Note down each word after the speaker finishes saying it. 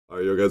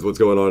Alright, yo guys, what's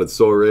going on? It's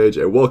Rage,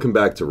 and welcome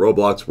back to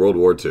Roblox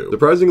WWII.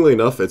 Surprisingly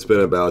enough, it's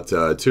been about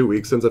 2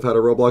 weeks since I've had a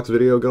Roblox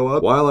video go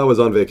up. While I was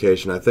on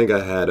vacation, I think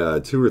I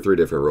had 2 or 3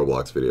 different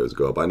Roblox videos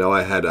go up. I know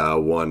I had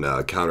one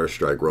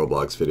Counter-Strike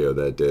Roblox video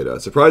that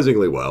did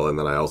surprisingly well, and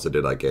then I also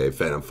did like a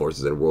Phantom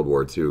Forces and World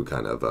War II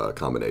kind of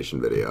combination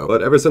video.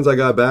 But ever since I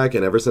got back,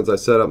 and ever since I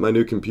set up my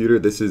new computer,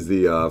 this is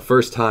the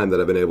first time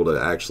that I've been able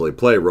to actually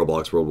play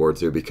Roblox World War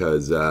II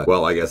because,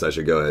 well, I guess I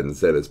should go ahead and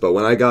say this, but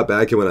when I got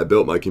back and when I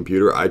built my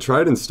computer, I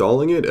tried installing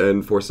it,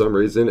 and for some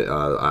reason,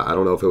 I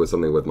don't know if it was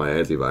something with my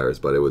antivirus,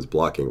 but it was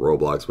blocking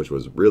Roblox, which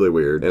was really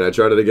weird. And I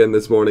tried it again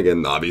this morning,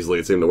 and obviously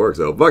it seemed to work,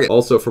 so fuck it.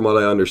 Also, from what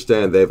I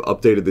understand, they've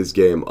updated this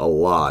game a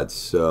lot,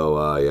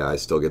 so yeah, I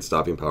still get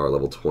stopping power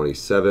level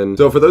 27.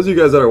 So for those of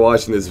you guys that are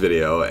watching this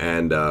video,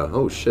 and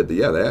oh shit,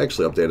 yeah, they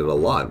actually updated a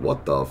lot.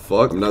 What the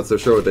fuck? I'm not so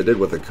sure what they did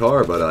with the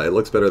car, but it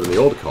looks better than the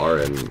old car,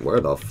 and where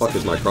the fuck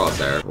is my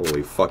crosshair?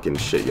 Holy fucking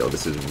shit, yo,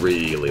 this is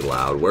really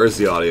loud. Where's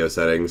the audio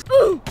settings?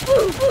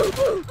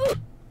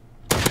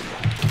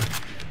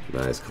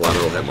 Nice,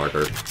 collateral hit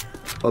marker.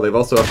 Oh, they've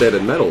also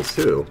updated medals,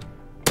 too.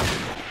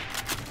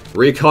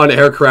 Recon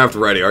aircraft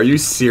ready. Are you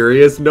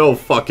serious? No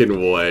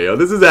fucking way. Oh,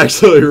 this is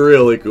actually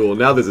really cool.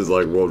 Now this is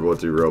like World War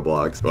II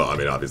Roblox. Well, I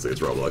mean, obviously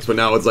it's Roblox, but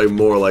now it's like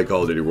more like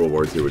Call of Duty World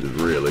War II, which is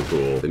really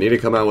cool. They need to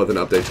come out with an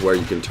update to where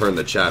you can turn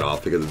the chat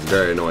off, because it's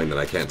very annoying that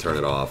I can't turn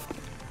it off.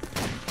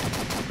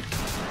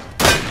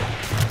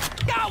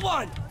 Got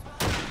one!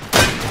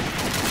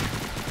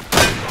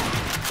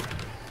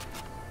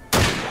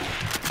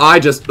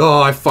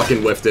 I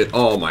fucking whiffed it.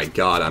 Oh my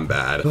god, I'm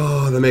bad.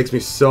 Oh, that makes me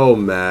so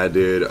mad,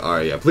 dude.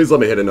 Alright, yeah, please let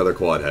me hit another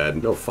quad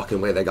head. No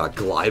fucking way, they got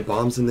glide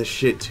bombs in this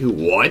shit too.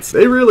 What?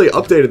 They really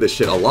updated this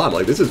shit a lot.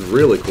 Like, this is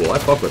really cool. I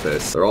fuck with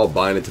this. They're all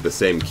binding to the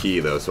same key,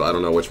 though, so I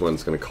don't know which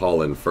one's gonna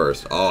call in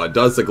first. Oh, it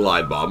does the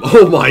glide bomb.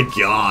 Oh my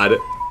god.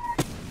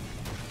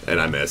 And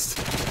I missed.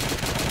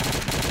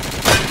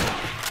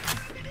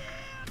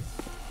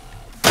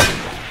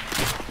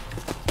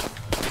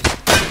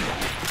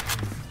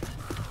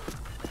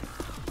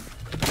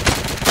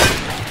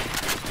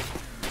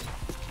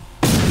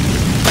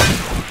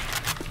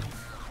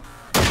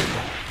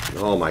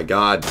 Oh my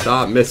god,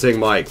 stop missing,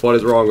 Mike. What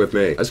is wrong with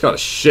me? I just got a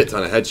shit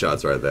ton of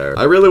headshots right there.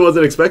 I really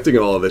wasn't expecting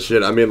all of this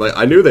shit. I mean, like,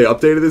 I knew they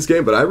updated this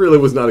game, but I really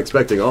was not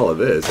expecting all of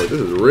this. Like,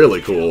 this is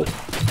really cool.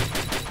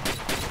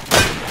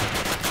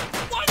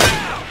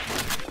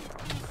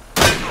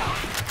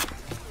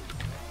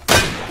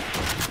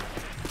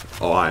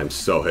 Oh, I am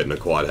so hitting a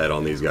quad head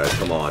on these guys.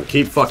 Come on.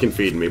 Keep fucking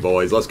feeding me,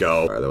 boys. Let's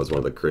go. Alright, that was one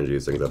of the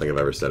cringiest things I think I've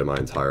ever said in my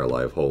entire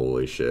life.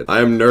 Holy shit.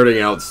 I am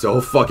nerding out so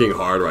fucking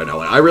hard right now.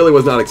 Like, I really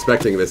was not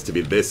expecting this to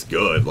be this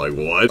good. Like,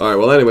 what? Alright,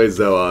 well, anyways,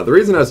 though, the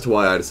reason as to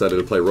why I decided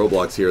to play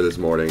Roblox here this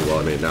morning, well,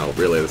 I mean, no,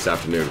 really this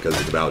afternoon, because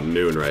it's about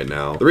noon right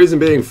now. The reason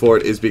being for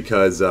it is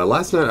because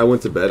last night I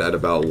went to bed at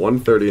about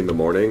 1:30 in the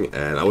morning,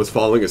 and I was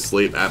falling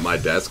asleep at my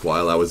desk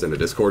while I was in a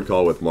Discord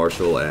call with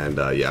Marshall and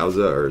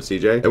Yowza, or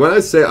CJ. And when I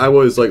say I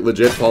was, like,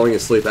 legit falling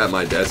asleep at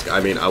my desk,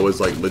 I mean I was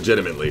like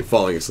legitimately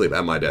falling asleep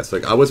at my desk.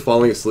 Like, I was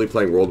falling asleep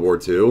playing World War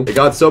II. It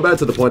got so bad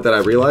to the point that I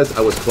realized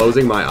I was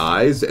closing my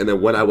eyes, and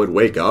then when I would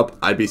wake up,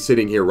 I'd be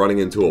sitting here running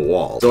into a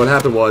wall. So what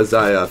happened was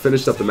I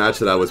finished up the match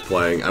that I was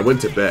playing, I went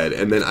to bed,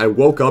 and then I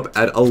woke up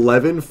at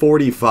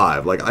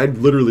 11:45. Like, I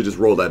literally just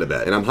rolled out of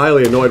bed. And I'm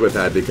highly annoyed with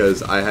that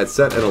because I had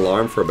set an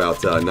alarm for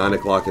about 9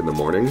 o'clock in the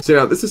morning. So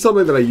now, this is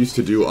something that I used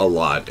to do a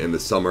lot in the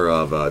summer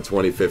of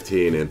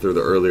 2015 and through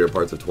the earlier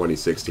parts of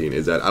 2016,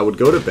 is that I would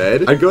go to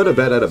bed. I'd go to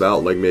bed at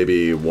about like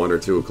maybe 1 or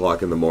 2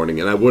 o'clock in the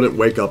morning, and I wouldn't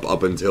wake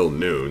up until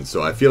noon,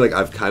 so I feel like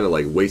I've kind of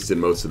like wasted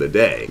most of the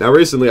day. Now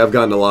recently I've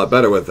gotten a lot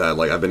better with that.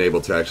 Like, I've been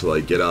able to actually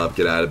like get up,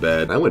 get out of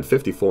bed. I went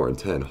 54 and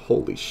 10,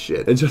 holy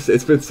shit. And just,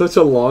 it's been such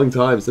a long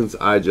time since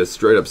I just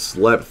straight up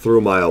slept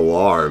through my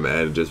alarm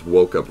and just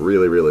woke up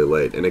really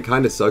late, and it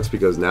kind of sucks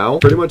because now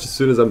pretty much as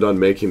soon as I'm done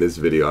making this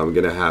video, I'm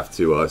gonna have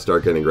to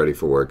start getting ready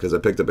for work because I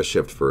picked up a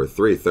shift for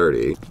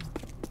 3:30.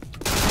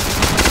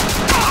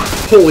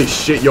 Holy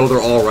shit, yo, they're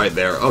all right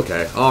there.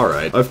 Okay,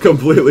 alright. I've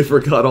completely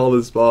forgot all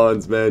the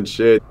spawns, man.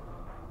 Shit.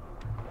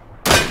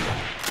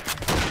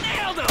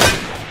 Nailed him!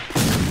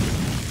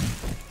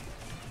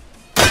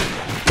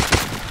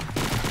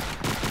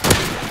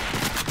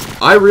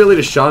 I really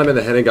just shot him in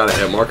the head and got a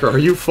hit marker. Are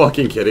you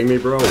fucking kidding me,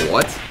 bro?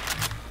 What?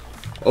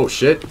 Oh,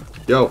 shit.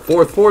 Yo,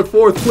 fourth,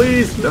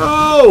 please!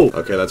 No!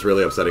 Okay, that's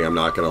really upsetting. I'm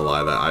not gonna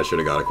lie. That I should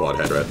have got a quad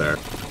head right there.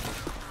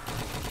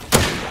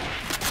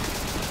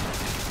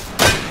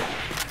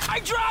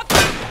 Dropped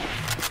him!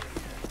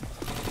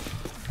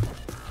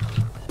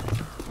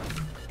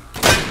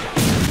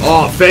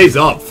 Oh, phase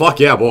up. Fuck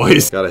yeah,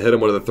 boys. Gotta hit him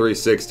with a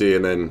 360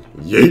 and then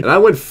yeet. And I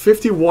went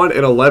 51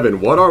 and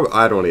 11. What are...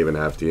 I don't even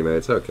have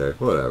teammates. Okay,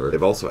 whatever.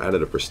 They've also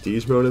added a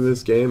prestige mode in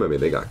this game. I mean,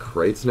 they got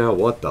crates now.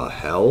 What the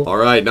hell?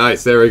 Alright,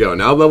 nice. There we go.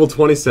 Now I'm level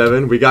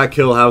 27. We got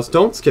Kill House.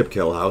 Don't skip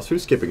Kill House.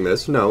 Who's skipping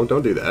this? No,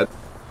 don't do that.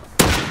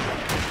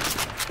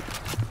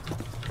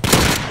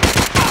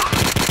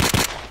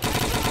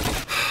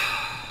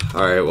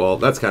 Alright, well,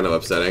 that's kind of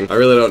upsetting. I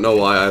really don't know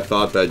why I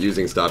thought that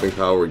using stopping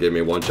power would give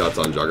me one-shots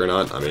on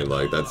Juggernaut. I mean,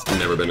 like, that's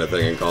never been a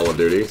thing in Call of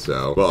Duty,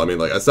 so... Well, I mean,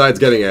 like, aside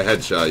getting a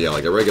headshot, yeah,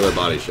 like a regular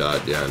body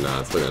shot, yeah,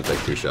 nah, it's still gonna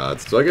take 2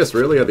 shots. So I guess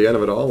really, at the end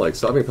of it all, like,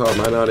 stopping power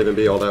might not even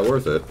be all that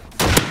worth it.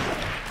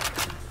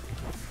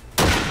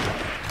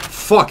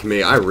 Fuck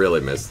me, I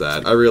really missed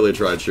that. I really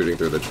tried shooting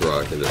through the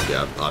truck and just,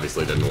 yeah,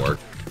 obviously didn't work.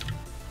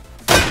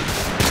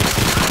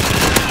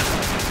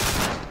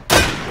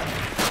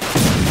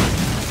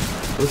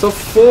 It's a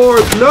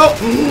 4th. No,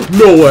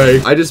 no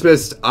way. I just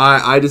missed.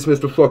 I just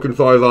missed a fucking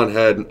Tharthon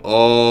head.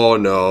 Oh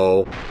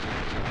no.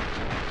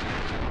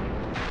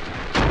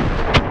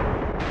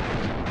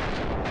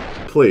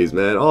 Please,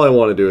 man. All I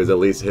want to do is at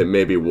least hit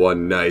maybe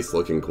one nice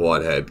looking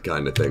quad head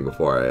kind of thing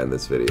before I end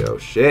this video.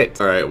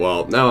 Shit. Alright,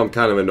 well, now I'm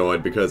kind of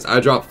annoyed because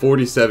I dropped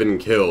 47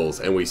 kills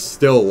and we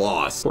still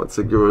lost. Once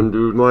again,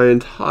 dude, my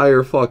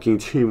entire fucking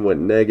team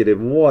went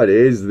negative. What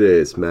is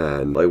this,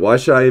 man? Like, why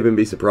should I even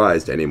be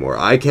surprised anymore?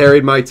 I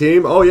carried my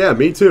team? Oh yeah,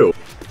 me too.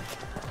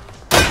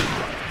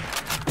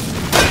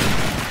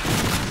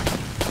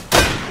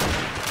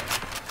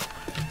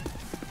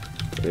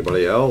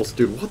 Anybody else?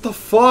 Dude, what the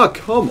fuck?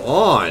 Come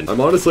on!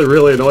 I'm honestly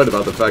really annoyed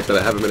about the fact that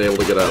I haven't been able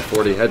to get a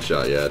 40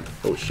 headshot yet.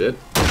 Oh shit.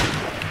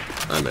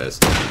 I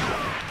missed.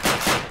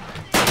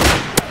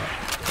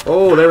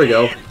 Oh, there we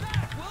go.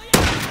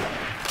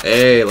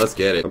 Hey, let's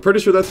get it. I'm pretty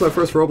sure that's my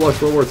first Roblox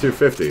WWII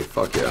 50.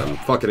 Fuck yeah, I'm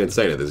fucking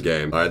insane at this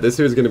game. Alright, this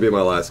here's gonna be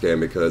my last game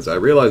because I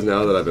realize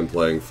now that I've been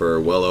playing for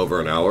well over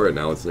an hour and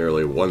now it's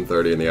nearly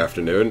 1:30 in the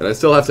afternoon. And I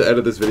still have to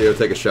edit this video,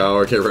 take a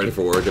shower, get ready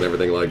for work and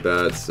everything like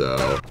that,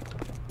 so...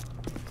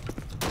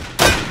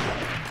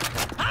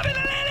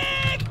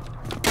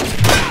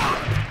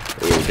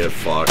 Ooh, get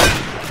fucked.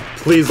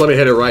 Please let me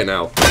hit it right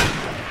now.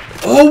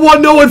 Oh,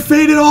 what? No, it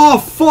faded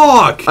off!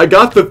 Fuck! I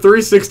got the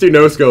 360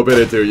 no-scope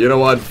in it, too. You know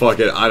what? Fuck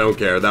it. I don't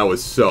care. That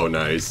was so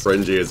nice.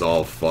 Cringy as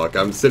all fuck.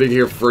 I'm sitting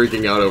here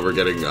freaking out over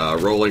getting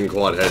rolling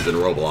quad heads in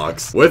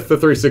Roblox with the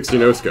 360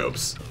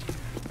 no-scopes.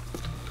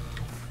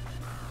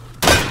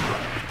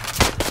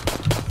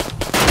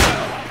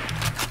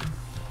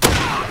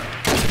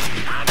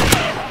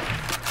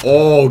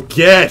 Oh,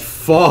 get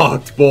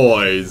fucked,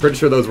 boys. Pretty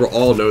sure those were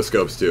all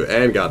no-scopes, too,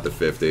 and got the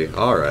 50.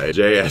 Alright.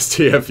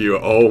 JSTFU,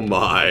 oh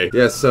my.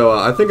 Yes, so,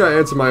 I think I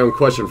answered my own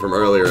question from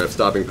earlier if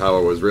stopping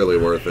power was really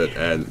worth it,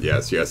 and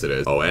yes, it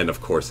is. Oh, and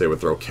of course they would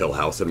throw Kill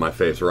House in my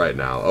face right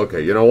now. Okay,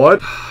 you know what?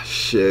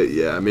 Shit,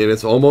 yeah, I mean,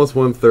 it's almost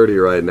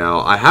 1:30 right now.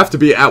 I have to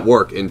be at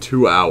work in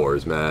 2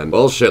 hours, man.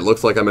 Well, shit,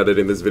 looks like I'm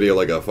editing this video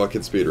like a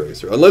fucking speed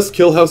racer. Unless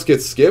Kill House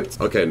gets skipped?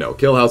 Okay, no,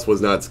 Kill House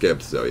was not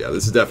skipped, so yeah,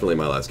 this is definitely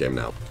my last game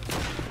now.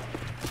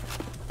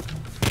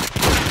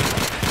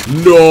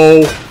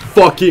 No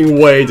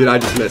fucking way did I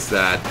just miss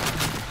that.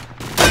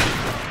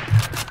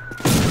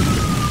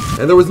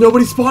 And there was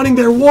nobody spawning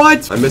there,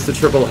 what? I missed a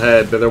triple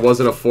head, then there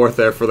wasn't a 4th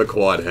there for the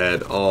quad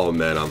head. Oh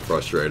man, I'm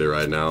frustrated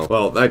right now.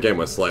 Well, that game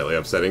was slightly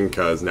upsetting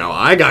because now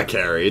I got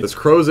carried. This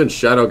Crows and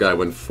Shadow guy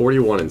went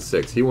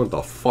 41-6. He went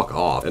the fuck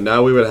off. And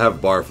now we would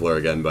have Barfleur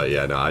again, but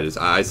yeah, no,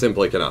 I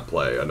simply cannot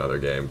play another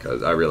game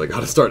because I really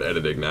gotta start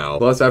editing now.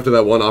 Plus, after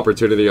that one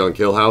opportunity on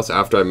Kill House,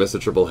 after I missed a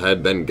triple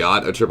head, then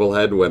got a triple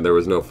head when there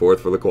was no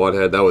 4th for the quad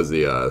head, that was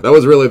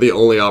really the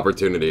only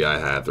opportunity I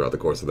had throughout the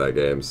course of that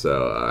game.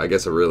 So I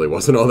guess it really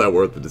wasn't all that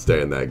worth it to stay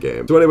in that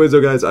game. So anyways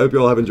though guys, I hope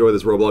you all have enjoyed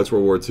this Roblox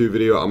WWII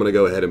video. I'm gonna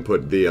go ahead and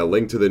put the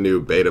link to the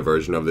new beta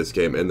version of this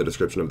game in the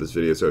description of this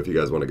video, so if you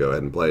guys want to go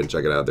ahead and play and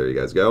check it out, there you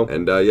guys go.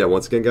 And yeah,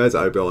 once again guys,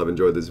 I hope you all have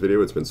enjoyed this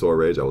video. It's been Sore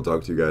Rage. I will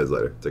talk to you guys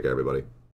later. Take care everybody.